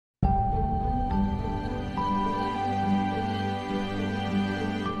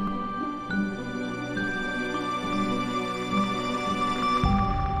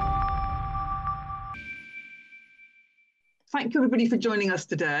thank you everybody for joining us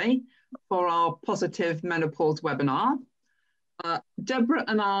today for our Positive Menopause webinar. Deborah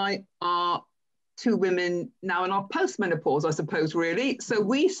and I are two women now in our post-menopause, I suppose, really. So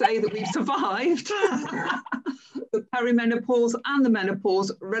we say that we've survived the perimenopause and the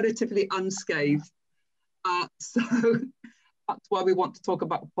menopause relatively unscathed. So that's why we want to talk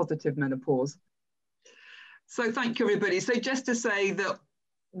about positive menopause. So thank you, everybody. So just to say that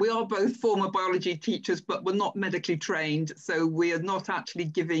we are both former biology teachers, but we're not medically trained. So we are not actually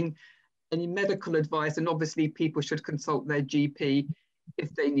giving any medical advice. And obviously people should consult their GP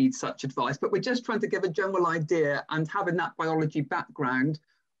if they need such advice. But we're just trying to give a general idea, and having that biology background,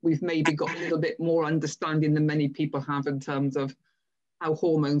 we've maybe got a little bit more understanding than many people have in terms of how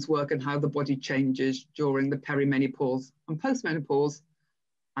hormones work and how the body changes during the perimenopause and postmenopause,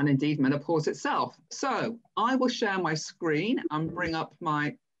 and indeed menopause itself. So I will share my screen and bring up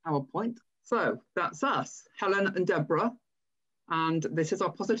my PowerPoint. So that's us, Helen and Deborah, and this is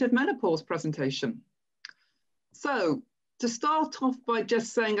our positive menopause presentation. So to start off by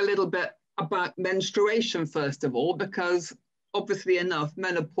just saying a little bit about menstruation, first of all, because obviously enough,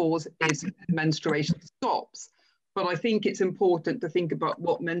 menopause is menstruation stops. But I think it's important to think about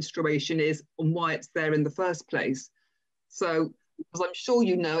what menstruation is and why it's there in the first place. So, as I'm sure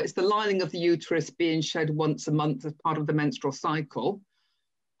you know, it's the lining of the uterus being shed once a month as part of the menstrual cycle.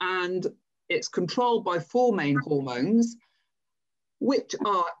 And it's controlled by four main hormones, which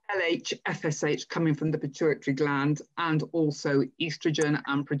are LH, FSH coming from the pituitary gland, and also estrogen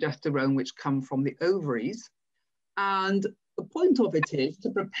and progesterone, which come from the ovaries. And the point of it is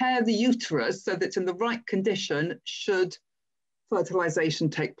to prepare the uterus so that it's in the right condition should fertilization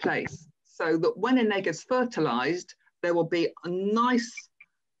take place. So that when an egg is fertilized, there will be a nice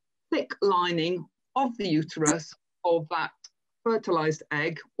thick lining of the uterus of that fertilized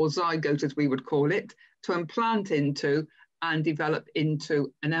egg, or zygote as we would call it, to implant into and develop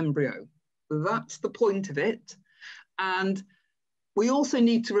into an embryo. That's the point of it. And we also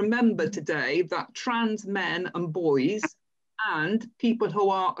need to remember today that trans men and boys and people who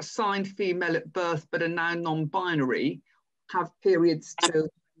are assigned female at birth but are now non-binary have periods to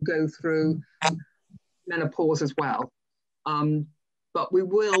go through menopause as well. But we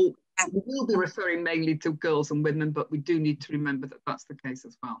will be referring mainly to girls and women, but we do need to remember that that's the case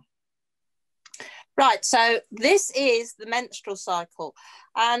as well. Right, so this is the menstrual cycle,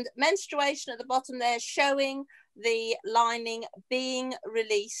 and menstruation at the bottom there showing the lining being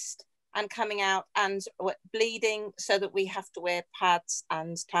released and coming out and bleeding, so that we have to wear pads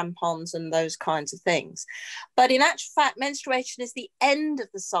and tampons and those kinds of things. But in actual fact, menstruation is the end of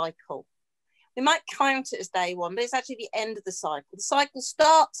the cycle. We might count it as day one, but it's actually the end of the cycle. The cycle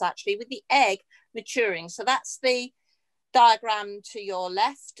starts actually with the egg maturing. So that's the diagram to your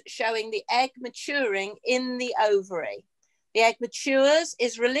left, showing the egg maturing in the ovary. The egg matures,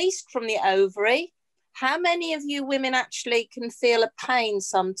 is released from the ovary. How many of you women actually can feel a pain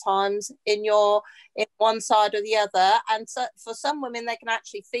sometimes in one side or the other? And so for some women, they can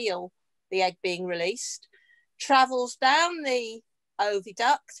actually feel the egg being released, travels down the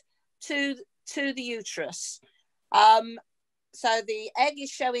oviduct to the uterus. So the egg is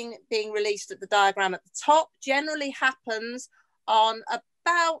showing being released at the diagram at the top, generally happens on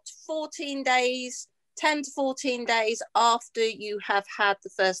about 14 days, 10 to 14 days after you have had the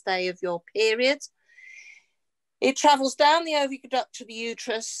first day of your period. It travels down the oviduct to the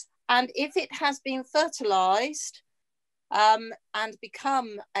uterus, and if it has been fertilized and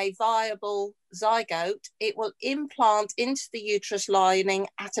become a viable zygote, it will implant into the uterus lining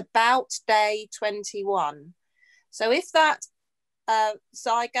at about day 21. So if that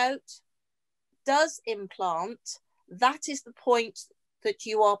zygote does implant, that is the point that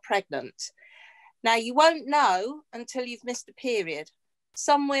you are pregnant. Now, you won't know until you've missed a period.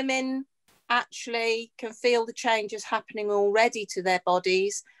 Some women actually can feel the changes happening already to their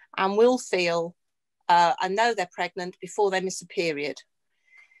bodies and will feel and know they're pregnant before they miss a period.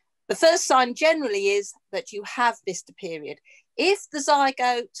 The first sign generally is that you have missed a period. If the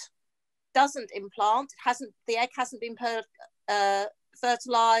zygote doesn't implant, the egg hasn't been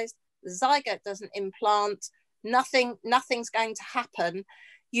fertilized, the zygote doesn't implant, nothing's going to happen.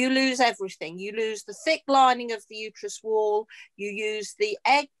 You lose everything. You lose the thick lining of the uterus wall. You use the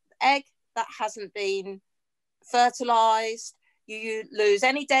egg that hasn't been fertilized. You lose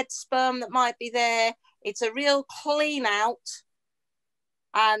any dead sperm that might be there. It's a real clean out,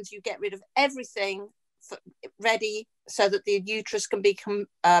 and you get rid of everything ready so that the uterus can be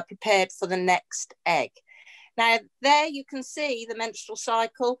prepared for the next egg. Now, there you can see the menstrual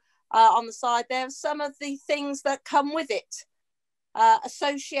cycle on the side there, some of the things that come with it,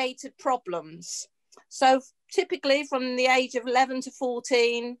 associated problems. So typically from the age of 11 to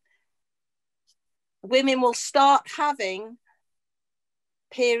 14, women will start having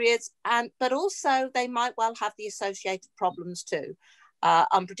periods, but also they might well have the associated problems too.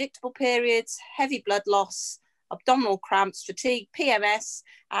 Unpredictable periods, heavy blood loss, abdominal cramps, fatigue, PMS,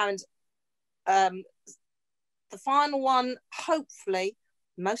 and the final one, hopefully,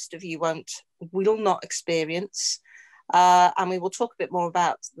 most of you will not experience, and we will talk a bit more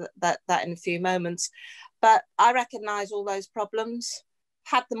about that in a few moments. But I recognise all those problems,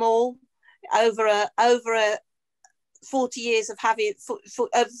 had them all over a 40 years of having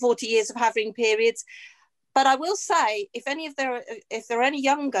 40 years of having periods. But I will say, if there are any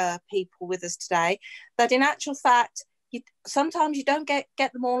younger people with us today, that in actual fact, sometimes you don't get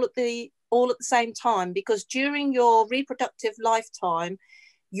them all at the same time, because during your reproductive lifetime,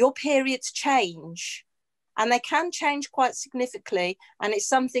 your periods change, and they can change quite significantly. And it's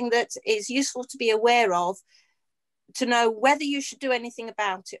something that is useful to be aware of, to know whether you should do anything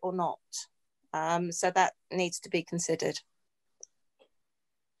about it or not. So that needs to be considered.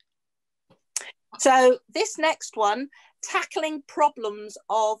 So this next one, tackling problems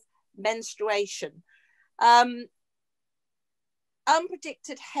of menstruation. Unpredicted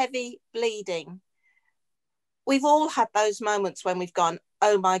heavy bleeding. We've all had those moments when we've gone,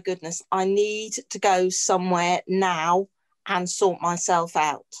 oh my goodness, I need to go somewhere now and sort myself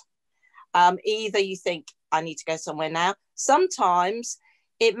out. Either you think, I need to go somewhere now. Sometimes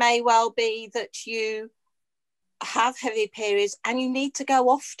it may well be that you have heavy periods and you need to go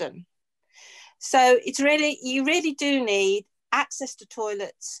often. So you really do need access to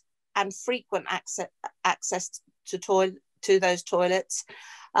toilets and frequent access to those toilets.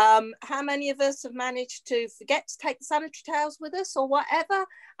 How many of us have managed to forget to take the sanitary towels with us or whatever,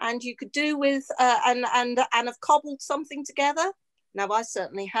 and you could do with and have cobbled something together? Now, I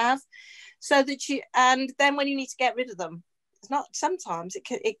certainly have. So that and then when you need to get rid of them, sometimes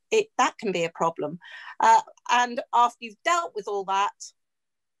that can be a problem. And after you've dealt with all that,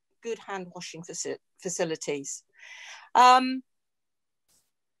 good hand washing facilities.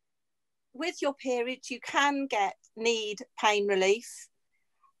 With your periods, you can need pain relief,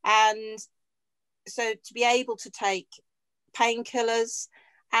 and so to be able to take painkillers,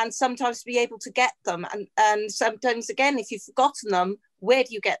 and sometimes to be able to get them, and sometimes again, if you've forgotten them, where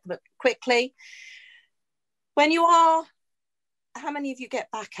do you get them quickly? How many of you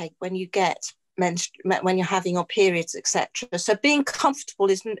get backache when you when you're having your periods, etc.? So being comfortable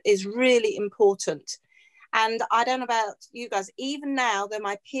is really important. And I don't know about you guys, even now that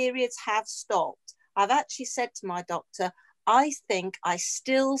my periods have stopped, I've actually said to my doctor, I think I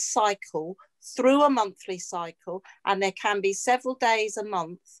still cycle through a monthly cycle, and there can be several days a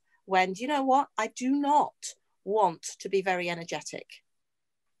month when, do you know what, I do not want to be very energetic,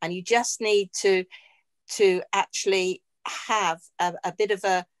 and you just need to actually have a bit of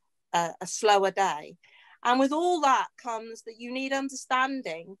a slower day. And with all that comes that you need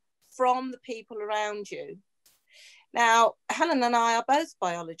understanding from the people around you. Now, Helen and I are both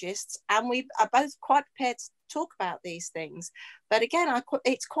biologists, and we are both quite prepared to talk about these things. But again,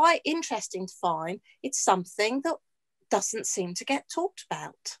 it's quite interesting to find it's something that doesn't seem to get talked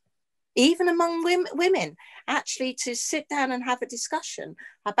about, even among women. Actually, to sit down and have a discussion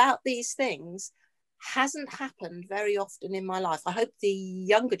about these things hasn't happened very often in my life. I hope the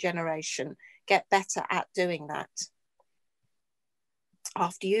younger generation get better at doing that.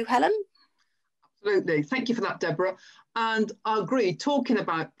 After you, Helen. Absolutely. Thank you for that, Deborah. And I agree, talking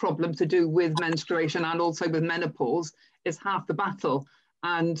about problems to do with menstruation and also with menopause is half the battle.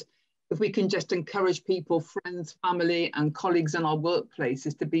 And if we can just encourage people, friends, family and colleagues in our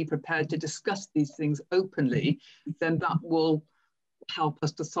workplaces to be prepared to discuss these things openly, then that will help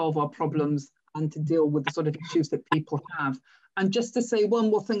us to solve our problems and to deal with the sort of issues that people have. And just to say one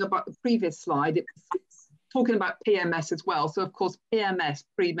more thing about the previous slide, it's talking about PMS as well. So of course, PMS,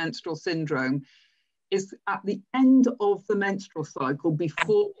 premenstrual syndrome, is at the end of the menstrual cycle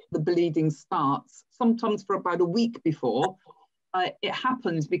before the bleeding starts, sometimes for about a week before. It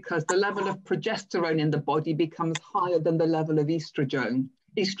happens because the level of progesterone in the body becomes higher than the level of estrogen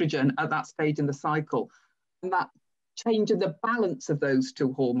at that stage in the cycle. And that change in the balance of those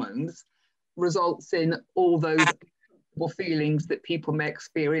two hormones results in all those feelings that people may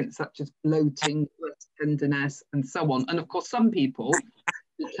experience, such as bloating, breast tenderness, and so on. And of course, some people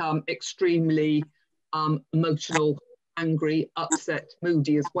become extremely emotional, angry, upset,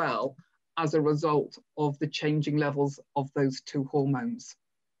 moody as well, as a result of the changing levels of those two hormones.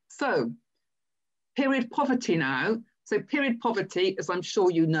 So, period poverty now. So period poverty, as I'm sure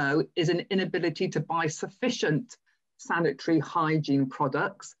you know, is an inability to buy sufficient sanitary hygiene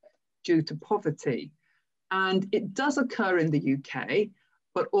products due to poverty. And it does occur in the UK,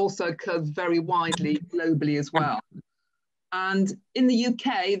 but also occurs very widely globally as well. And in the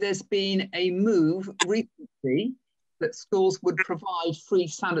UK, there's been a move recently that schools would provide free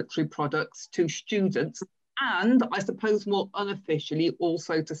sanitary products to students and, I suppose more unofficially,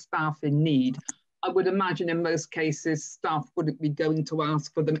 also to staff in need. I would imagine in most cases, staff wouldn't be going to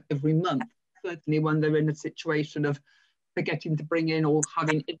ask for them every month, certainly when they're in a situation of forgetting to bring in or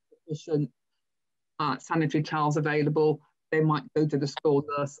having insufficient sanitary towels available. They might go to the school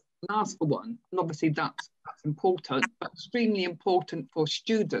nurse and ask for one. And obviously that's important, but extremely important for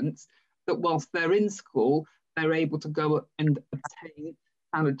students that whilst they're in school, they're able to go and obtain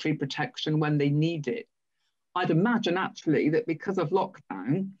sanitary protection when they need it. I'd imagine actually that because of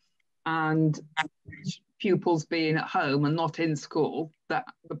lockdown and pupils being at home and not in school, that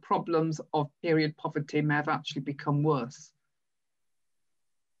the problems of period poverty may have actually become worse.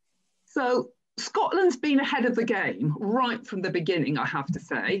 So Scotland's been ahead of the game right from the beginning, I have to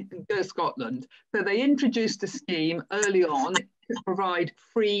say, and go Scotland. So they introduced a scheme early on to provide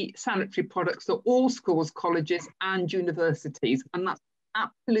free sanitary products to all schools, colleges and universities. And that's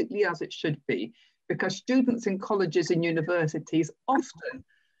absolutely as it should be, because students in colleges and universities often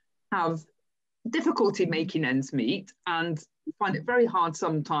have difficulty making ends meet and find it very hard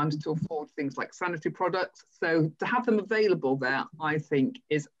sometimes to afford things like sanitary products. So to have them available there, I think,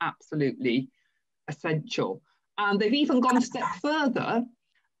 is absolutely essential. And they've even gone a step further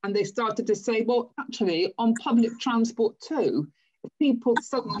and they started to say, well, actually, on public transport too, if people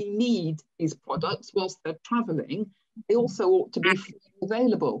suddenly need these products whilst they're travelling, they also ought to be freely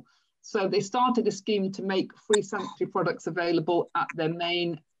available. So they started a scheme to make free sanitary products available at their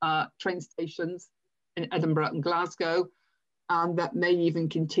main train stations in Edinburgh and Glasgow, and that may even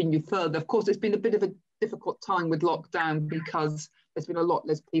continue further. Of course, it's been a bit of a difficult time with lockdown because there's been a lot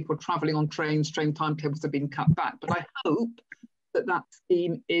less people travelling on trains, train timetables have been cut back, but I hope that that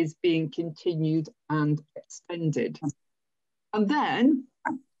scheme is being continued and extended. And then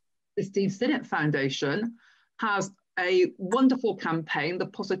the Steve Sinnott Foundation has a wonderful campaign, the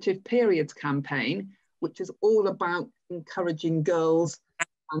Positive Periods campaign, which is all about encouraging girls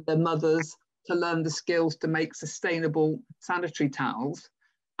and their mothers to learn the skills to make sustainable sanitary towels.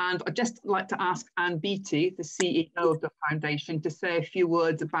 And I'd just like to ask Anne Beattie, the CEO of the foundation, to say a few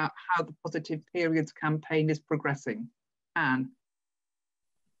words about how the Positive Periods campaign is progressing. Anne.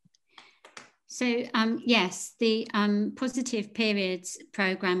 So yes, the Positive Periods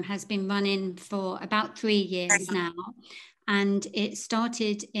programme has been running for about 3 years now, and it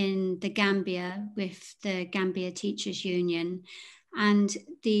started in the Gambia with the Gambia Teachers Union. And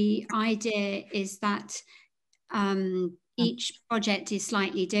the idea is that each project is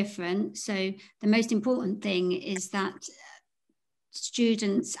slightly different. So the most important thing is that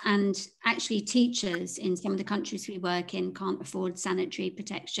students and actually teachers in some of the countries we work in can't afford sanitary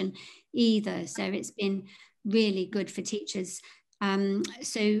protection either. So it's been really good for teachers.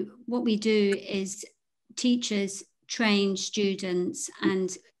 So what we do is teachers train students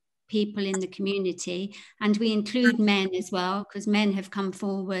and people in the community, and we include men as well, because men have come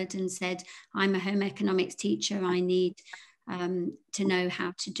forward and said, I'm a home economics teacher, I need to know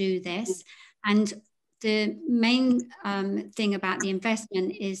how to do this. And the main thing about the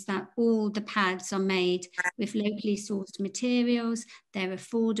investment is that all the pads are made with locally sourced materials, they're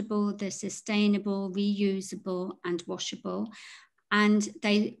affordable, they're sustainable, reusable and washable, and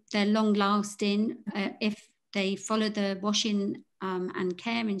they're long lasting. If they follow the washing and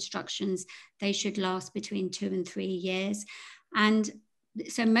care instructions, they should last between 2 and 3 years. And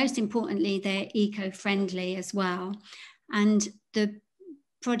so most importantly, they're eco-friendly as well. And the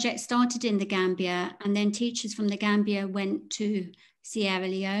project started in the Gambia, and then teachers from the Gambia went to Sierra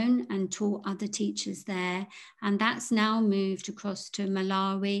Leone and taught other teachers there. And that's now moved across to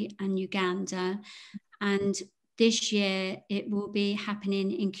Malawi and Uganda. And this year it will be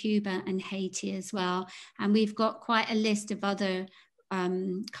happening in Cuba and Haiti as well. And we've got quite a list of other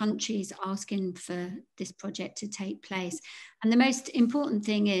countries asking for this project to take place. And the most important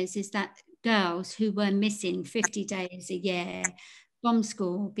thing is that girls who were missing 50 days a year from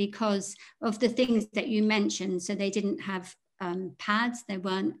school because of the things that you mentioned, so they didn't have pads, they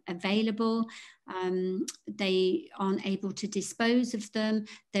weren't available, they aren't able to dispose of them,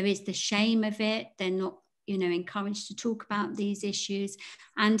 there is the shame of it, they're not encouraged to talk about these issues,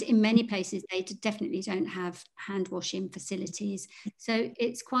 and in many places they definitely don't have hand washing facilities. So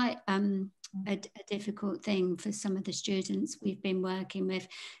it's quite a difficult thing for some of the students we've been working with.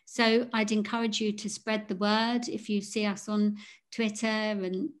 So I'd encourage you to spread the word. If you see us on Twitter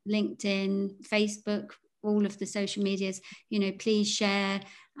and LinkedIn, Facebook, all of the social medias, please share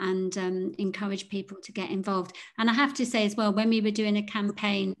and encourage people to get involved. And I have to say as well, when we were doing a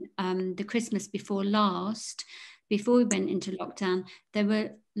campaign the Christmas before last, before we went into lockdown, there were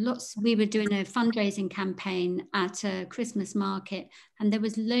lots, we were doing a fundraising campaign at a Christmas market, and there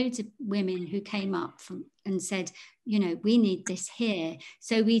was loads of women who came up and said, you know, we need this here.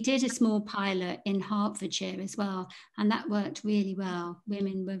 So we did a small pilot in Hertfordshire as well, and that worked really well.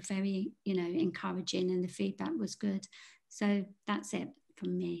 Women were very, you know, encouraging, and the feedback was good. So that's it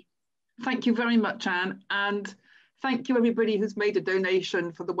from me. Thank you very much, Anne. And thank you everybody who's made a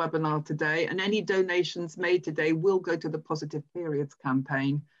donation for the webinar today, and any donations made today will go to the Positive Periods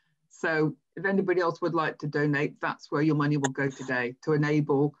campaign. So if anybody else would like to donate, that's where your money will go today, to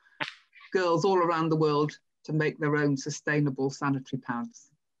enable girls all around the world to make their own sustainable sanitary pads.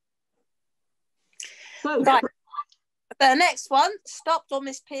 So, right, the next one, stopped or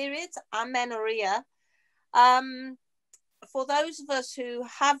missed periods, amenorrhea. For those of us who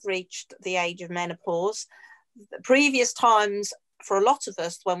have reached the age of menopause, previous times for a lot of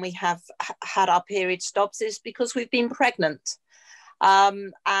us when we have had our period stops is because we've been pregnant,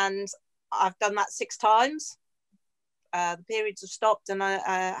 and I've done that 6 times. The periods have stopped, and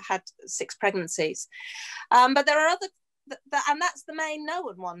I had 6 pregnancies, but there are other, and that's the main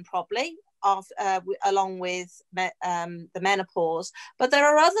known one probably, along with the menopause. But there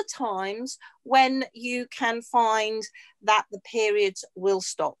are other times when you can find that the periods will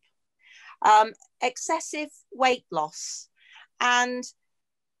stop. Excessive weight loss, and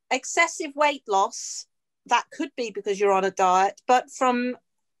excessive weight loss, that could be because you're on a diet, but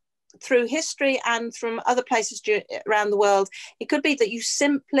through history and from other places around the world, it could be that you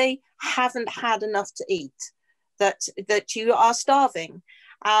simply haven't had enough to eat, that you are starving.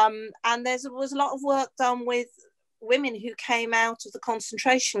 And there was a lot of work done with women who came out of the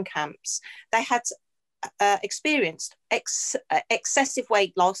concentration camps. They had experienced excessive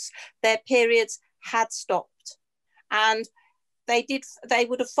weight loss. Their periods had stopped, and they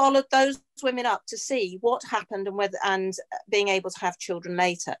would have followed those women up to see what happened and being able to have children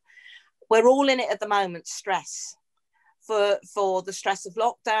later. We're all in it at the moment, stress, for the stress of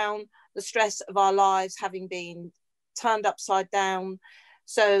lockdown, the stress of our lives having been turned upside down.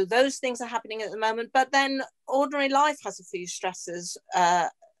 So those things are happening at the moment, but then ordinary life has a few stresses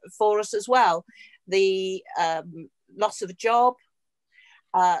for us as well. The loss of a job,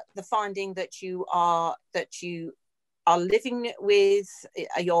 the finding that you are living with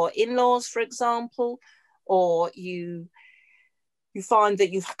your in-laws, for example, or you find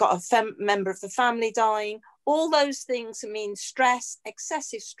that you've got a member of the family dying. All those things mean stress,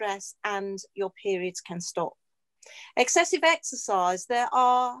 excessive stress, and your periods can stop. Excessive exercise,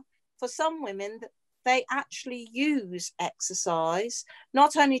 for some women, they actually use exercise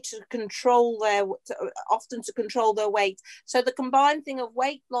not only to often to control their weight. So the combined thing of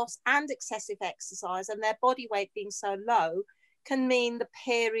weight loss and excessive exercise, and their body weight being so low, can mean the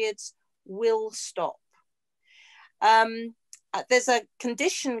periods will stop. There's a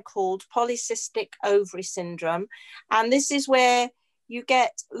condition called polycystic ovary syndrome, and this is where you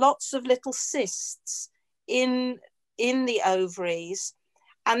get lots of little cysts in the ovaries.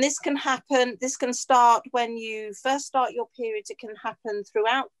 And this can start when you first start your periods. It can happen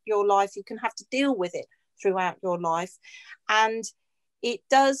throughout your life. You can have to deal with it throughout your life. And it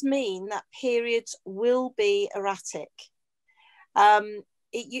does mean that periods will be erratic.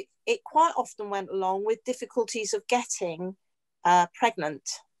 It quite often went along with difficulties of getting pregnant.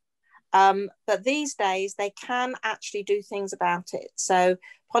 But these days they can actually do things about it. So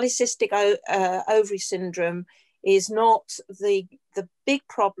polycystic ovary syndrome is not the big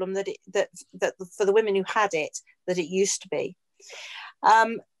problem that for the women who had it that it used to be.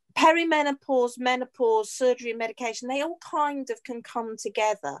 Perimenopause, menopause, surgery and medication, they all kind of can come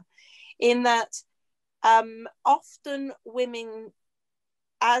together in that often women,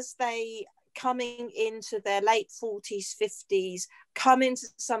 as they coming into their late 40s, 50s, come into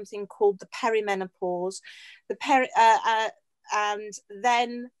something called the perimenopause, and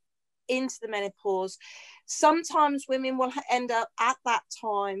then into the menopause. Sometimes women will end up at that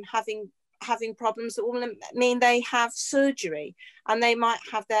time having problems that will mean they have surgery, and they might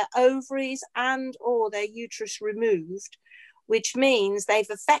have their ovaries and or their uterus removed, which means they've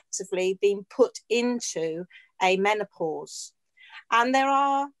effectively been put into a menopause. And there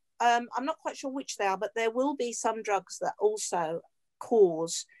are, I'm not quite sure which they are, but there will be some drugs that also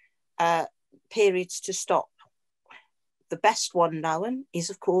cause periods to stop. The best one known is,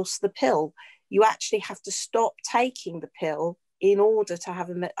 of course, the pill. You actually have to stop taking the pill in order to have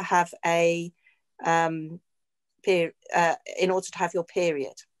in order to have your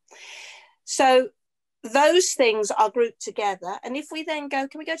period. So those things are grouped together. And if we then go,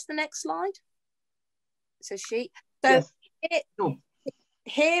 can we go to the next slide? So sheet. So yes.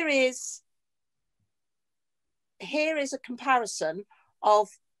 Here is a comparison of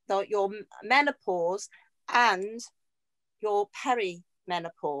your menopause and your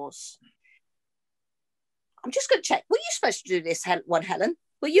perimenopause. I'm just going to check. Were you supposed to do this one, Helen?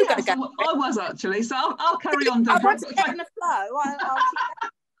 Were you going to go? I was actually. So I'll carry on, Deborah. I want to get in the flow.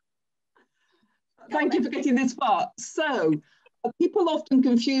 Thank you for getting this far. So people often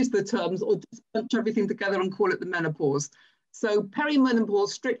confuse the terms or just bunch everything together and call it the menopause. So perimenopause,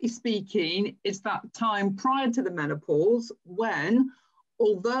 strictly speaking, is that time prior to the menopause when,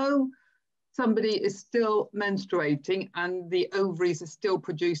 although somebody is still menstruating and the ovaries are still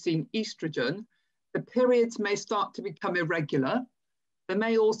producing estrogen, the periods may start to become irregular. There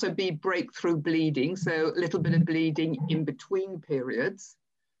may also be breakthrough bleeding, so a little bit of bleeding in between periods.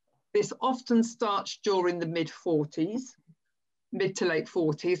 This often starts during the mid-40s, mid to late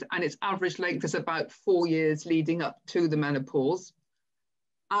 40s, and its average length is about 4 years leading up to the menopause.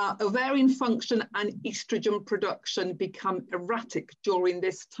 Ovarian function and estrogen production become erratic during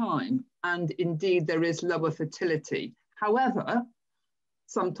this time, and indeed there is lower fertility. However,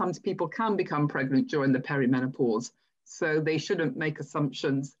 sometimes people can become pregnant during the perimenopause, so they shouldn't make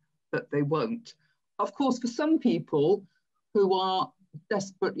assumptions that they won't. Of course, for some people who are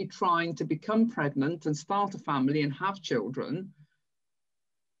desperately trying to become pregnant and start a family and have children,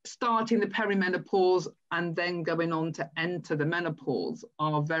 starting the perimenopause and then going on to enter the menopause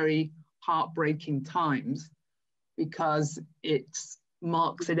are very heartbreaking times, because it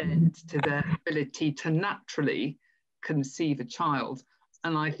marks an end to their ability to naturally conceive a child.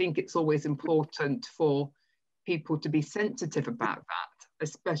 And I think it's always important for people to be sensitive about that,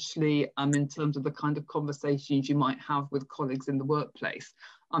 especially in terms of the kind of conversations you might have with colleagues in the workplace.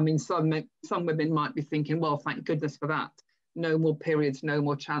 I mean, some women might be thinking, well, thank goodness for that. No more periods, no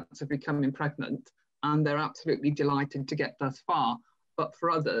more chance of becoming pregnant. And they're absolutely delighted to get thus far. But for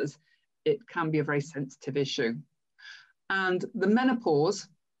others, it can be a very sensitive issue. And the menopause.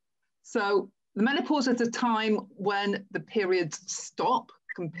 So the menopause is a time when the periods stop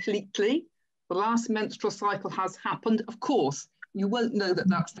completely. The last menstrual cycle has happened. Of course, you won't know that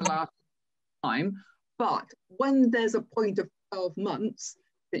that's the last time, but when there's a point of 12 months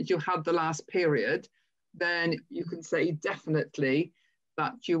that you had the last period, then you can say definitely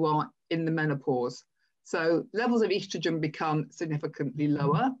that you are in the menopause. So levels of estrogen become significantly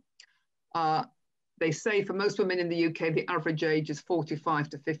lower. They say for most women in the UK, the average age is 45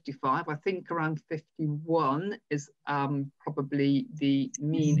 to 55. I think around 51 is probably the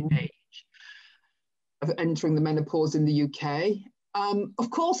mean age of entering the menopause in the UK. Of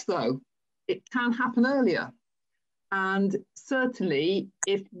course, though, it can happen earlier. And certainly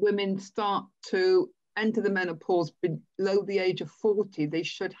if women start to enter the menopause below the age of 40, they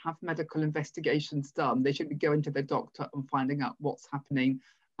should have medical investigations done. They should be going to their doctor and finding out what's happening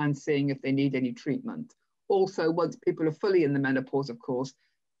and seeing if they need any treatment. Also, once people are fully in the menopause, of course,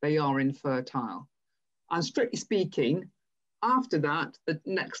 they are infertile. And strictly speaking, after that, the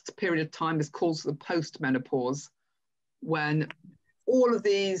next period of time is called the post-menopause, when all of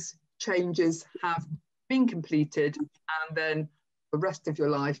these changes have been completed, and then the rest of your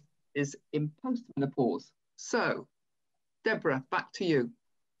life is in post-menopause. So, Deborah, back to you.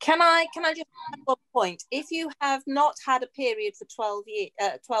 Can I just add one point? If you have not had a period for 12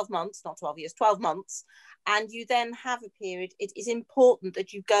 months, not 12 years, 12 months, and you then have a period, it is important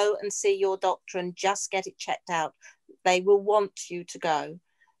that you go and see your doctor and just get it checked out. They will want you to go.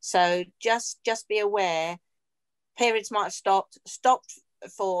 So just be aware, periods might have stopped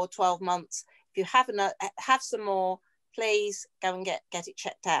for 12 months. If you have some more, please go and get it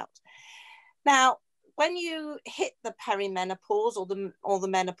checked out. Now, when you hit the perimenopause or the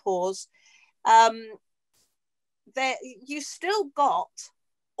menopause, you still got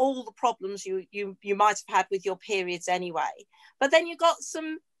all the problems you might have had with your periods anyway, but then you got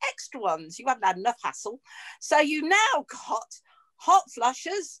some extra ones. You haven't had enough hassle, so you now got hot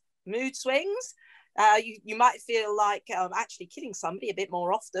flushes, mood swings. You might feel like actually killing somebody a bit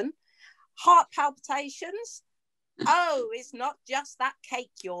more often. Heart palpitations. Oh, it's not just that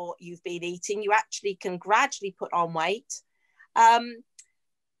cake you've been eating. You actually can gradually put on weight.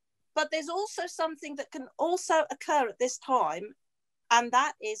 But there's also something that can also occur at this time, and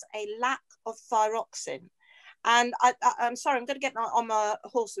that is a lack of thyroxine. And I'm sorry, I'm going to get on my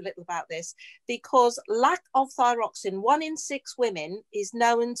horse a little about this, because lack of thyroxine, 1 in 6 women is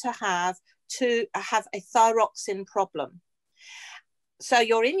known to have a thyroxine problem. so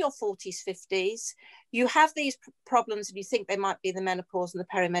you're in your 40s, 50s, you have these problems and you think they might be the menopause and the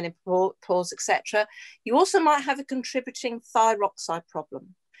perimenopause, etc. You also might have a contributing thyroxide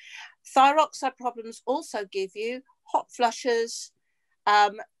problem. Thyroxide problems also give you hot flushes,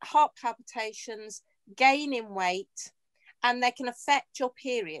 heart palpitations, gain in weight, and they can affect your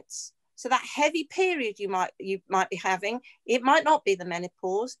periods. So that heavy period you might be having, it might not be the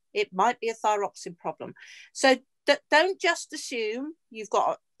menopause, it might be a thyroxine problem. So don't just assume you've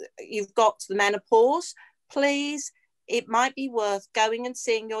got the menopause. Please, it might be worth going and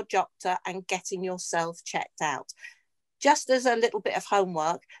seeing your doctor and getting yourself checked out. Just as a little bit of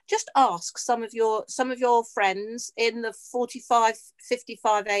homework, just ask some of your friends in the 45,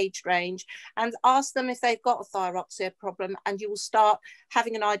 55 age range and ask them if they've got a thyroxine problem, and you will start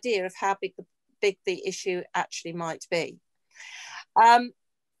having an idea of how big the issue actually might be.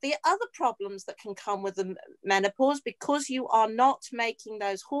 The other problems that can come with the menopause, because you are not making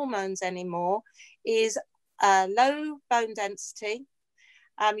those hormones anymore, is low bone density.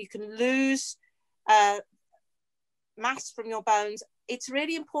 You can lose mass from your bones. It's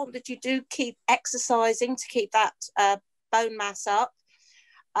really important that you do keep exercising to keep that bone mass up.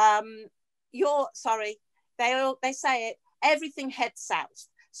 They say it, everything heads south.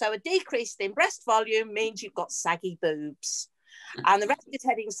 So a decrease in breast volume means you've got saggy boobs. And the rest is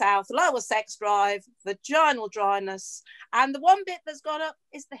heading south, lower sex drive, vaginal dryness. And the one bit that's gone up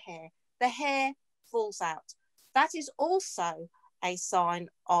is the hair. The hair falls out. That is also a sign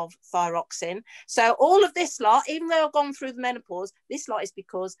of thyroxine. So all of this lot, even though I've gone through the menopause, this lot is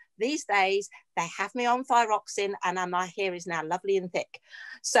because these days they have me on thyroxine and my hair is now lovely and thick.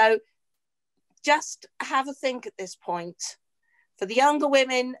 So just have a think at this point. For the younger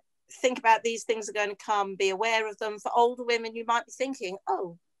women, think about these things are going to come, be aware of them. For older women, you might be thinking,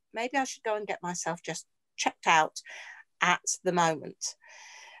 oh, maybe I should go and get myself just checked out at the moment.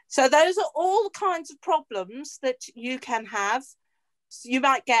 So those are all the kinds of problems that you can have. You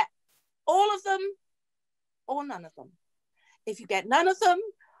might get all of them or none of them. If you get none of them,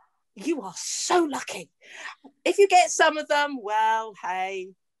 you are so lucky. If you get some of them, well, hey,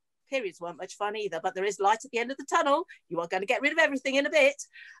 periods weren't much fun either, but there is light at the end of the tunnel. You are going to get rid of everything in a bit.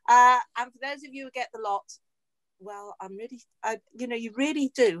 And for those of you who get the lot, well, you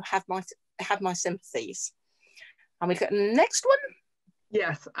really do have my sympathies. And we got the next one.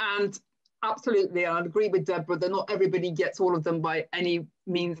 Yes, and absolutely, I'd agree with Deborah that not everybody gets all of them by any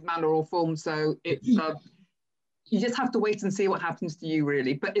means, manner or form. So it's you just have to wait and see what happens to you,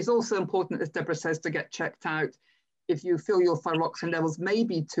 really. But it's also important, as Deborah says, to get checked out if you feel your thyroxine levels may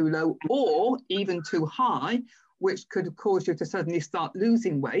be too low or even too high, which could cause you to suddenly start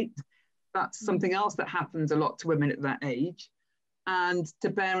losing weight. That's something else that happens a lot to women at that age. And to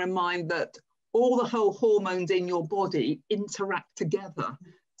bear in mind that all the whole hormones in your body interact together.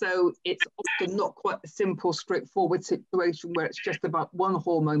 So it's often not quite a simple, straightforward situation where it's just about one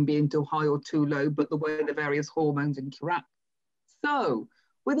hormone being too high or too low, but the way the various hormones interact. So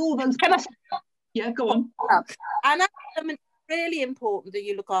with all those... Yeah, go on. And it's really important that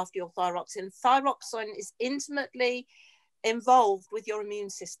you look after your thyroxine. Thyroxine is intimately involved with your immune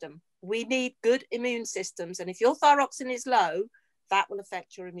system. We need good immune systems. And if your thyroxine is low, that will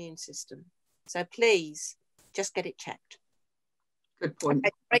affect your immune system. So please just get it checked. Good point.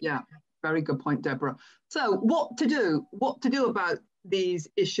 Okay. Yeah, very good point, Deborah. So what to do? What to do about these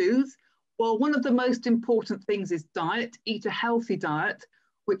issues? Well, one of the most important things is diet. Eat a healthy diet,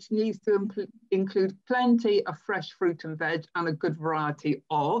 which needs to include plenty of fresh fruit and veg and a good variety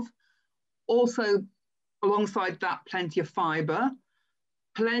of. Also, alongside that, plenty of fibre,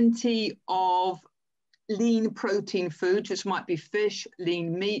 plenty of lean protein foods, which might be fish,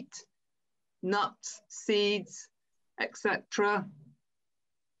 lean meat, nuts, seeds, etc.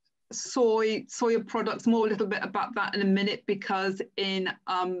 Soya products, more a little bit about that in a minute, because in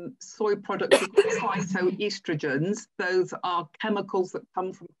soy products we've got phytoestrogens. Those are chemicals that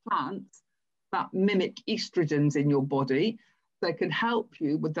come from plants that mimic estrogens in your body. They can help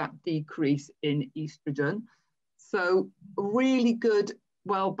you with that decrease in estrogen. So a really good,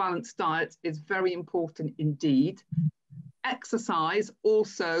 well-balanced diet is very important indeed. Exercise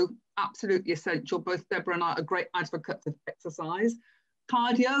also absolutely essential. Both Deborah and I are great advocates of exercise.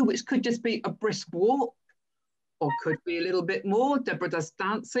 Cardio, which could just be a brisk walk or could be a little bit more. Deborah does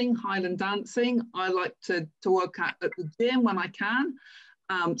dancing, Highland dancing. I like to work out at the gym when I can,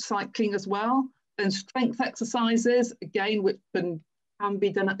 cycling as well. And strength exercises, again, which can be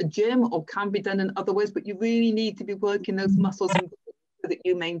done at the gym or can be done in other ways, but you really need to be working those muscles so that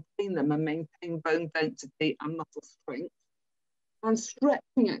you maintain them and maintain bone density and muscle strength. And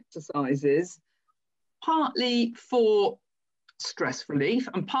stretching exercises, partly for stress relief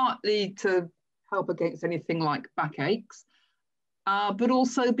and partly to help against anything like backaches, but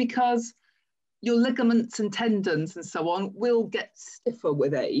also because your ligaments and tendons and so on will get stiffer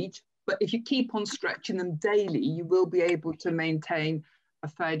with age. But if you keep on stretching them daily, you will be able to maintain a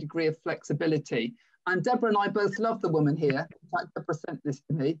fair degree of flexibility. And Deborah and I both love the woman here. In fact, Deborah sent this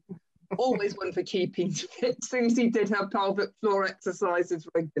to me. Always one for keeping fit. Susie did her pelvic floor exercises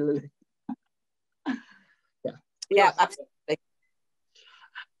regularly. Yeah, absolutely.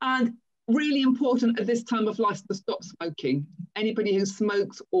 And really important at this time of life to stop smoking. Anybody who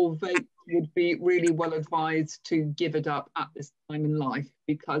smokes or vapes would be really well advised to give it up at this time in life,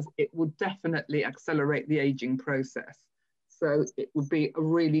 because it will definitely accelerate the aging process. So it would be a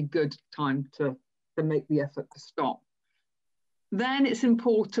really good time to make the effort to stop. Then it's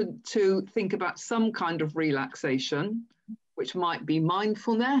important to think about some kind of relaxation, which might be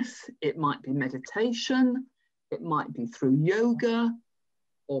mindfulness, it might be meditation, it might be through yoga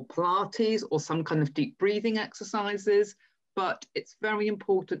or Pilates or some kind of deep breathing exercises. But it's very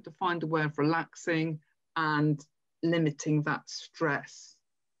important to find a way of relaxing and limiting that stress.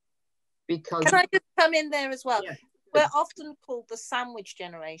 Because can I just come in there as well? Yeah. We're often called the sandwich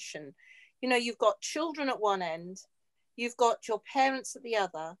generation. You know, you've got children at one end, you've got your parents at the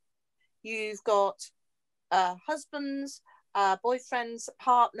other, you've got husbands, boyfriends,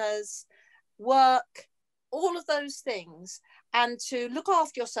 partners, work, all of those things. And to look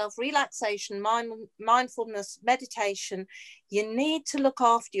after yourself, relaxation, mindfulness, meditation, you need to look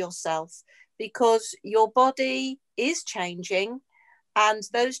after yourself, because your body is changing, and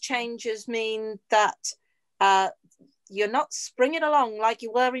those changes mean that you're not springing along like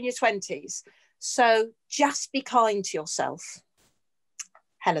you were in your 20s. So just be kind to yourself.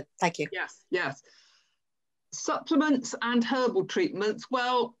 Helen, thank you. Yes, yes. Supplements and herbal treatments,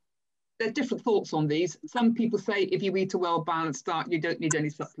 well, there are different thoughts on these. Some people say if you eat a well-balanced diet, you don't need any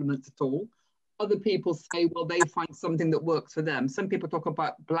supplements at all. Other people say, well, they find something that works for them. Some people talk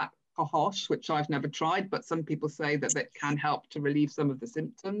about black cohosh, which I've never tried, but some people say that it can help to relieve some of the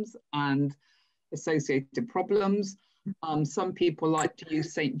symptoms and associated problems. Some people like to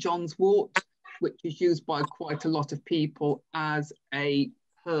use St. John's wort, which is used by quite a lot of people as a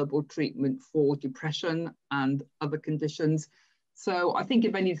herbal treatment for depression and other conditions. So I think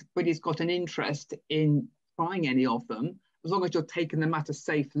if anybody's got an interest in trying any of them, as long as you're taking them at a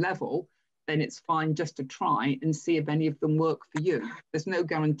safe level, then it's fine just to try and see if any of them work for you. There's no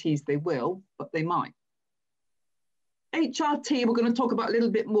guarantees they will, but they might. HRT, we're going to talk about a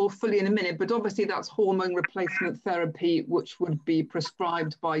little bit more fully in a minute, but obviously that's hormone replacement therapy, which would be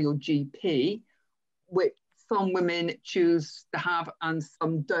prescribed by your GP, which some women choose to have and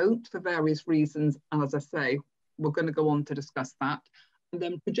some don't for various reasons. And as I say, we're going to go on to discuss that. And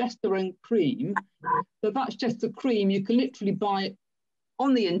then progesterone cream. So that's just a cream you can literally buy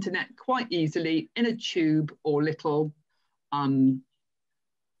on the internet quite easily in a tube or little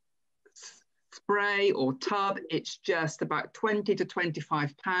spray or tub. It's just about 20 to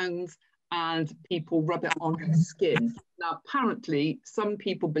 25 pounds, and people rub it on their skin. Now, apparently, some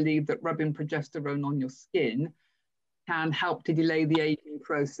people believe that rubbing progesterone on your skin can help to delay the aging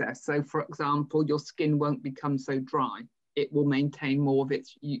process. So, for example, your skin won't become so dry. It will maintain more of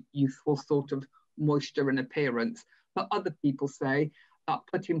its youthful sort of moisture and appearance. But other people say that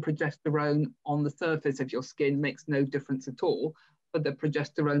putting progesterone on the surface of your skin makes no difference at all. For the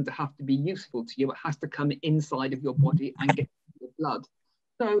progesterone to have to be useful to you, it has to come inside of your body and get into your blood.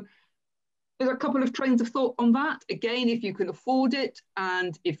 So there's a couple of trains of thought on that. Again, if you can afford it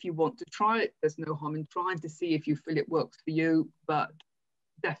and if you want to try it, there's no harm in trying to see if you feel it works for you, but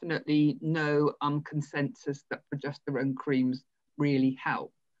definitely no consensus that progesterone creams really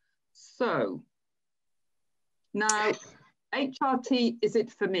help. So now, HRT, is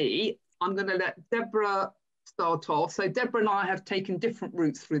it for me? I'm going to let Deborah start off. So Deborah and I have taken different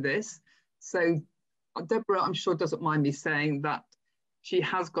routes through this. So Deborah, I'm sure, doesn't mind me saying that she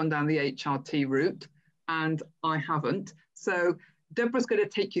has gone down the HRT route and I haven't. So Deborah's going to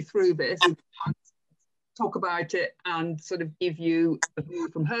take you through this and talk about it and sort of give you a view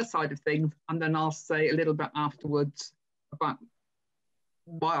from her side of things. And then I'll say a little bit afterwards about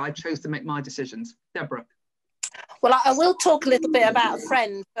why I chose to make my decisions. Deborah. Well, I will talk a little bit about a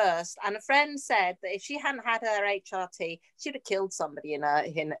friend first. And a friend said that if she hadn't had her HRT, she'd have killed somebody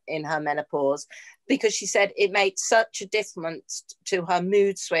in her menopause, because she said it made such a difference to her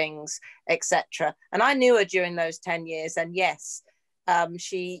mood swings, etc. And I knew her during those 10 years. And yes,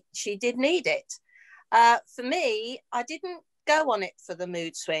 she did need it. For me, I didn't go on it for the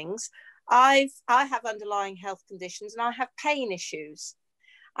mood swings. I have underlying health conditions and I have pain issues.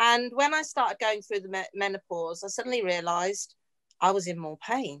 And when I started going through the menopause, I suddenly realised I was in more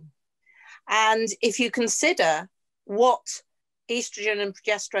pain. And if you consider what estrogen and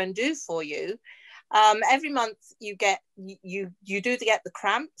progesterone do for you, every month you get you do get the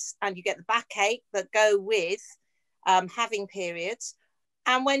cramps and you get the backache that go with having periods.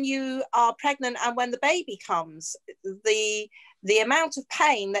 And when you are pregnant and when the baby comes, the amount of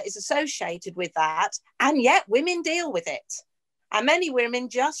pain that is associated with that, and yet women deal with it. And many women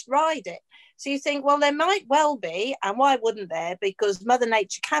just ride it. So you think, well, there might well be, and why wouldn't there? Because Mother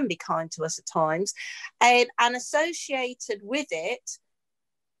Nature can be kind to us at times. And associated with it,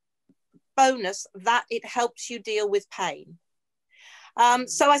 bonus, that it helps you deal with pain.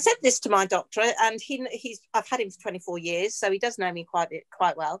 So I said this to my doctor, and I've had him for 24 years, so he does know me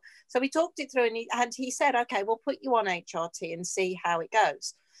quite well. So we talked it through, and he said, okay, we'll put you on HRT and see how it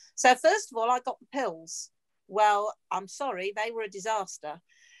goes. So first of all, I got the pills. Well, I'm sorry, they were a disaster,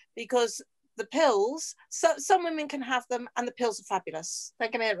 because the pills, so some women can have them and the pills are fabulous.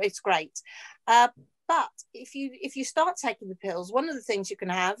 It's great. But if you start taking the pills, one of the things you can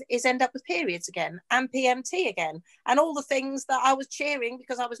have is end up with periods again and PMT again, and all the things that I was cheering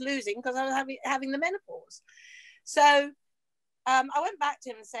because I was losing because I was having the menopause. So I went back to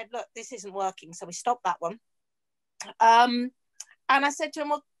him and said, look, this isn't working. So we stopped that one. And I said to him,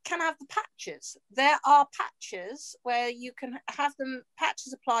 well, can I have the patches? There are patches where you can have them,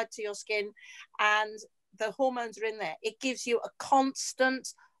 patches applied to your skin, and the hormones are in there. It gives you a constant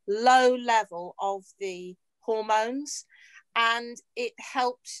low level of the hormones, and it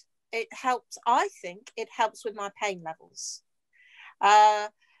helps, I think it helps with my pain levels.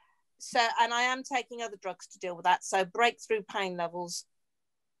 So, and I am taking other drugs to deal with that. So breakthrough pain levels,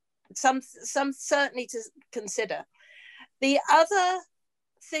 some certainly to consider. The other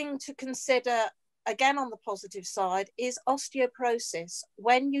thing to consider, again on the positive side, is osteoporosis.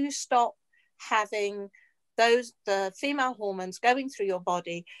 When you stop having the female hormones going through your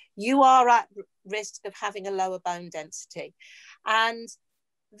body, you are at risk of having a lower bone density. And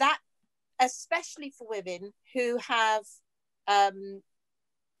that, especially for women who have the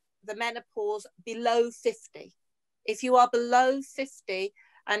menopause below 50. If you are below 50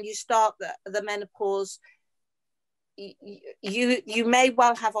 and you start the menopause, you may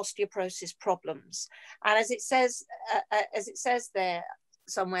well have osteoporosis problems. And as it says there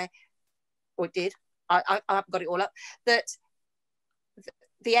somewhere, or it did, I haven't got it all up, that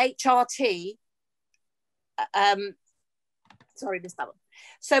the HRT, sorry, missed that one.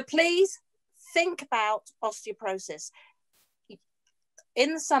 So please think about osteoporosis.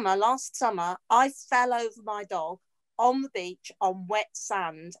 In the summer, last summer, I fell over my dog on the beach on wet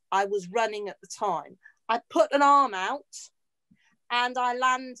sand. I was running at the time. I put an arm out and I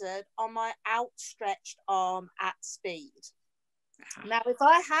landed on my outstretched arm at speed. Now, if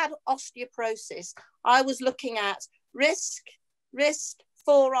I had osteoporosis, I was looking at wrist,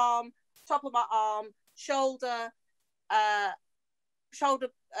 forearm, top of my arm, shoulder,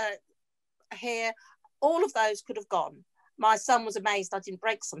 here. All of those could have gone. My son was amazed I didn't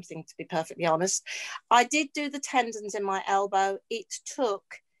break something, to be perfectly honest. I did do the tendons in my elbow. It took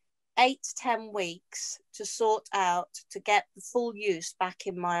 8 to 10 weeks to sort out, to get the full use back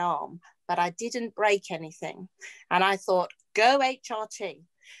in my arm, but I didn't break anything. And I thought, go HRT.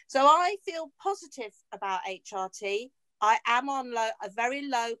 So I feel positive about HRT. I am on a very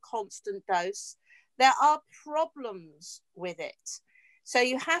low constant dose. There are problems with it. So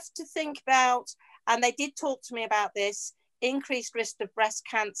you have to think about, and they did talk to me about this, increased risk of breast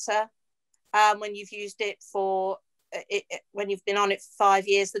cancer when you've used it for, when you've been on it for 5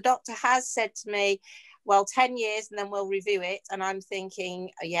 years. The doctor has said to me, well, 10 years and then we'll review it. And I'm thinking,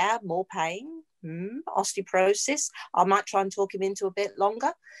 yeah, more pain, osteoporosis. I might try and talk him into a bit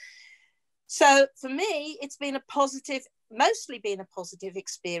longer. So for me, it's been a positive, mostly been a positive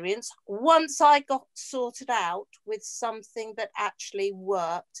experience once I got sorted out with something that actually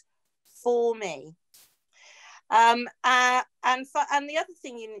worked for me. And the other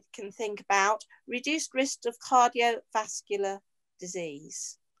thing you can think about, reduced risk of cardiovascular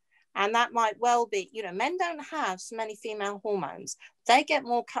disease. And that might well be, you know, men don't have so many female hormones. They get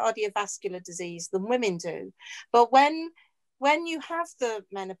more cardiovascular disease than women do. But when you have the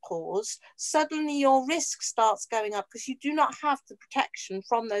menopause, suddenly your risk starts going up because you do not have the protection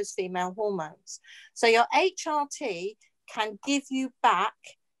from those female hormones. So your HRT can give you back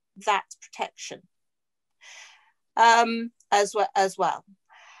that protection as well.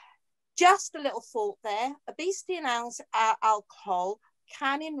 Just a little thought there, obesity and alcohol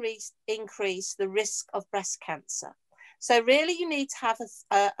can increase the risk of breast cancer. So really you need to have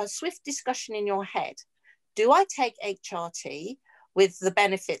a swift discussion in your head. Do I take HRT with the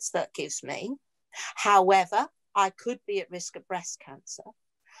benefits that gives me? However, I could be at risk of breast cancer?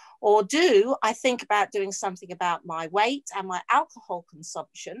 Or do I think about doing something about my weight and my alcohol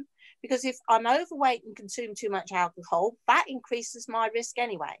consumption? Because if I'm overweight and consume too much alcohol, that increases my risk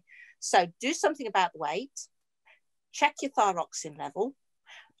anyway. So do something about the weight, check your thyroxine level,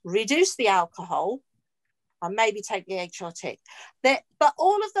 reduce the alcohol, and maybe take the HRT. But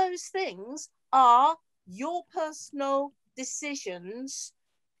all of those things are your personal decisions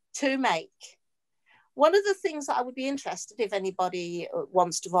to make. One of the things that I would be interested, if anybody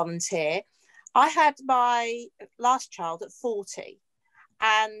wants to volunteer, I had my last child at 40,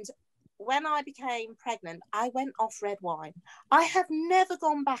 and when I became pregnant, I went off red wine. I have never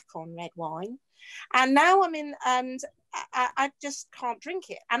gone back on red wine, and now I'm in, and I just can't drink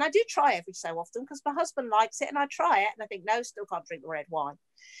it. And I do try every so often because my husband likes it, and I try it, and I think, no, still can't drink the red wine.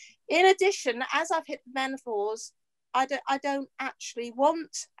 In addition, as I've hit the menopause, I don't actually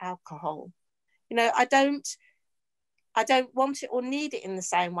want alcohol. You know, I don't want it or need it in the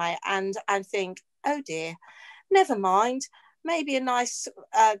same way. And I think, oh dear, never mind. Maybe a nice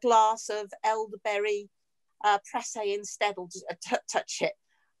glass of elderberry pressé instead will touch it.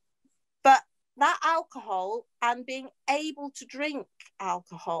 But that alcohol and being able to drink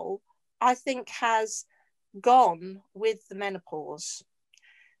alcohol, I think, has gone with the menopause.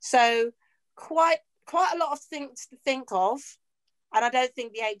 So quite a lot of things to think of. And I don't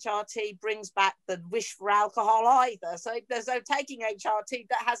think the HRT brings back the wish for alcohol either. So there's no taking HRT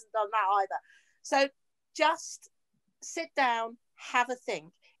that hasn't done that either. So just sit down, have a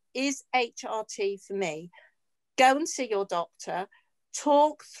think. Is HRT for me? Go and see your doctor,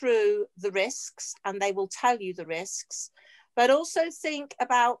 talk through the risks, and they will tell you the risks. But also think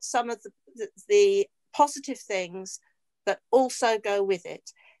about some of the positive things that also go with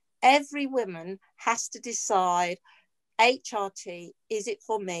it. Every woman has to decide, HRT, is it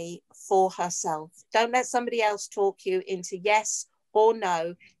for me, for herself? Don't let somebody else talk you into yes or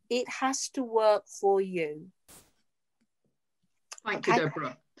no. It has to work for you. Thank you,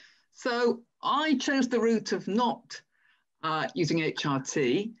 Deborah. So I chose the route of not using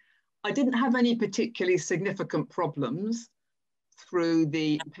HRT. I didn't have any particularly significant problems through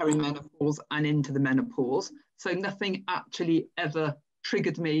the perimenopause and into the menopause. So nothing actually ever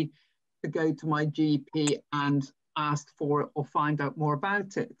triggered me to go to my GP and ask for it or find out more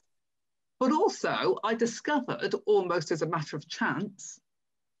about it. But also I discovered, almost as a matter of chance,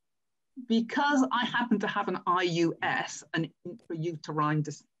 because I happen to have an IUS, an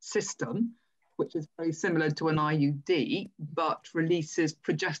intrauterine system, which is very similar to an IUD, but releases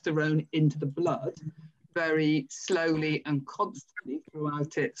progesterone into the blood very slowly and constantly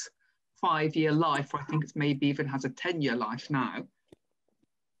throughout its 5-year life, or I think it's maybe even has a 10-year life now.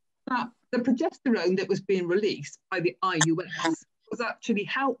 That the progesterone that was being released by the IUS was actually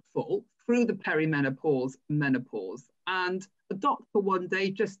helpful through the perimenopause and menopause. And the doctor one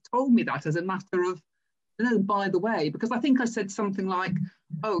day just told me that as a matter of, no, by the way, because I think I said something like,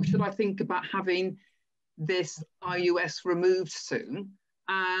 oh, should I think about having this IUS removed soon?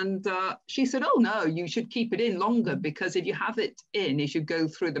 And she said, oh, no, you should keep it in longer, because if you have it in as you go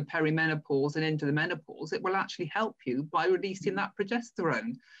through the perimenopause and into the menopause, it will actually help you by releasing that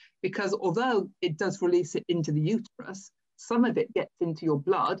progesterone. Because although it does release it into the uterus, some of it gets into your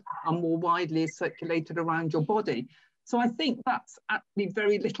blood and more widely is circulated around your body. So I think that's actually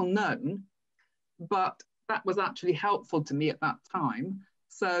very little known, but that was actually helpful to me at that time.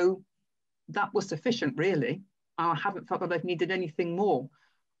 So that was sufficient, really. I haven't felt that I've needed anything more.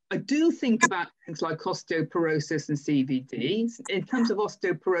 I do think about things like osteoporosis and CVD. In terms of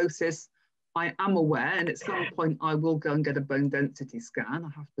osteoporosis, I am aware, and at some point I will go and get a bone density scan. I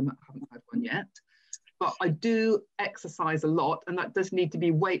haven't had one yet. But I do exercise a lot, and that does need to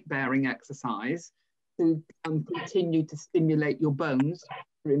be weight-bearing exercise to continue to stimulate your bones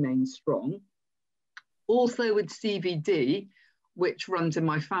to remain strong. Also with CVD, which runs in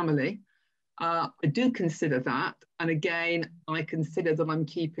my family, I do consider that. And again, I consider that I'm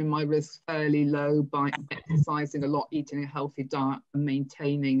keeping my risk fairly low by exercising a lot, eating a healthy diet, and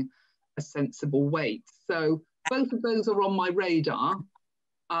maintaining a sensible weight. So both of those are on my radar.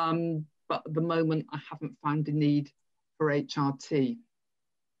 But at the moment, I haven't found a need for HRT.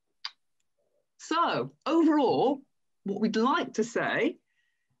 So overall, what we'd like to say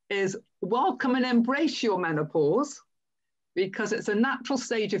is welcome and embrace your menopause, because it's a natural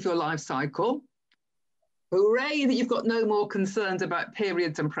stage of your life cycle. Hooray that you've got no more concerns about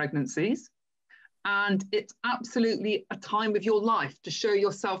periods and pregnancies. And it's absolutely a time of your life to show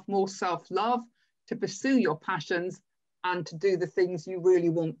yourself more self-love, to pursue your passions, and to do the things you really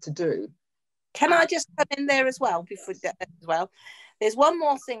want to do. Can I just come in there as well? There's one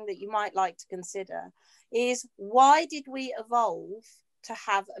more thing that you might like to consider. is, why did we evolve to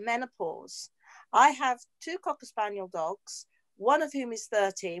have a menopause? I have 2 Cocker Spaniel dogs, one of whom is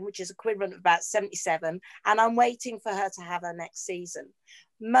 13, which is equivalent of about 77, and I'm waiting for her to have her next season.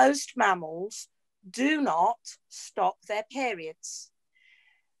 Most mammals do not stop their periods,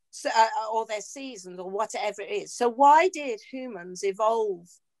 so, or their seasons, or whatever it is. So why did humans evolve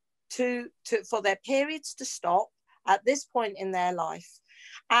for their periods to stop at this point in their life?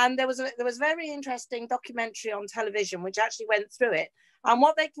 And there was a very interesting documentary on television which actually went through it. And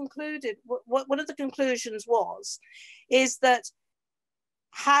what they concluded, one of the conclusions is that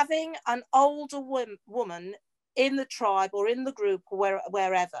having an older woman in the tribe or in the group or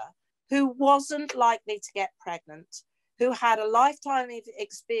wherever who wasn't likely to get pregnant, who had a lifetime of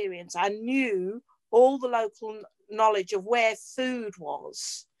experience and knew all the local knowledge of where food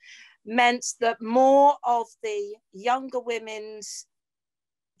was, meant that more of the younger women's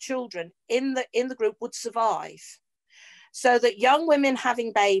children in the group would survive. So that young women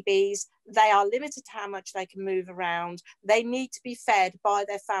having babies, they are limited to how much they can move around. They need to be fed by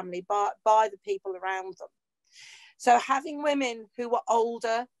their family, by the people around them. So having women who were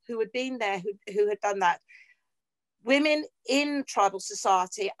older, who had been there, who had done that. Women in tribal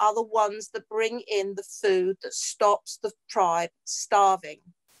society are the ones that bring in the food that stops the tribe starving.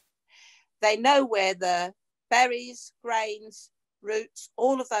 They know where the berries, grains, roots,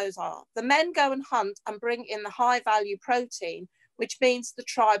 all of those are. The men go and hunt and bring in the high value protein, which means the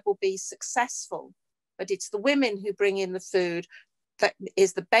tribe will be successful. But it's the women who bring in the food that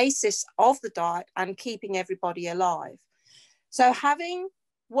is the basis of the diet and keeping everybody alive. So having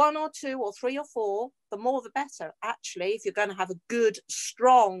 1 or 2 or 3 or 4, the more the better, actually, if you're going to have a good,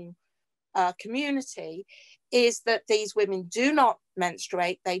 strong community, is that these women do not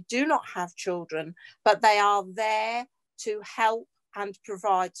menstruate, they do not have children, but they are there to help and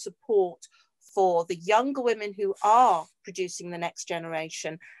provide support for the younger women who are producing the next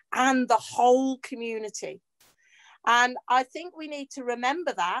generation and the whole community. And I think we need to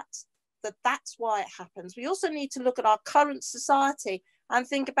remember that's why it happens. We also need to look at our current society and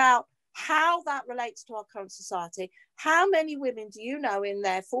think about how that relates to our current society. How many women do you know in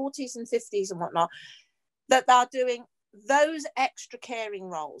their 40s and 50s and whatnot that are doing those extra caring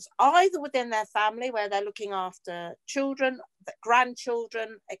roles, either within their family where they're looking after children,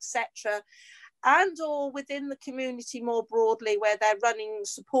 grandchildren, etc., and or within the community more broadly where they're running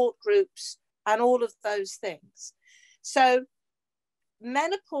support groups and all of those things. So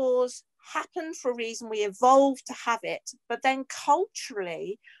menopause happened for a reason. We evolved to have it, but then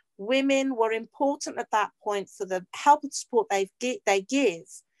culturally women were important at that point for the help and support they give.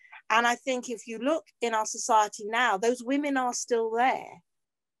 And I think if you look in our society now, those women are still there.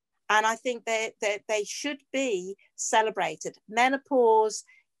 And I think they should be celebrated. Menopause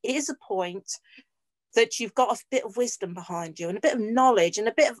is a point that you've got a bit of wisdom behind you and a bit of knowledge and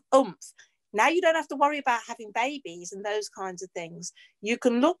a bit of oomph. Now you don't have to worry about having babies and those kinds of things. You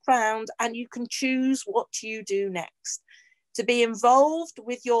can look round and you can choose what you do next. To be involved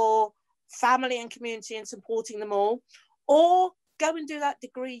with your family and community and supporting them all, or go and do that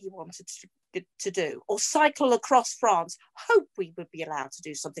degree you wanted to do, or cycle across France. Hope we would be allowed to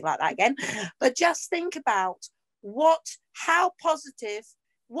do something like that again. But just think about what positive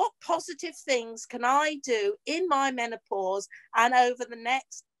things can I do in my menopause and over the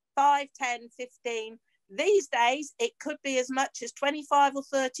next 5, 10, 15, these days, it could be as much as 25 or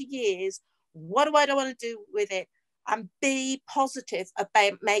 30 years. What do I want to do with it? And be positive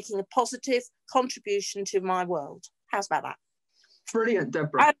about making a positive contribution to my world. How's about that? Brilliant,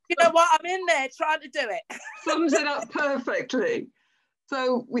 Deborah. And you know what? I'm in there trying to do it. Sums it up perfectly.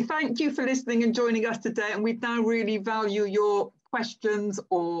 So we thank you for listening and joining us today. And we now really value your questions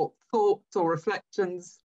or thoughts or reflections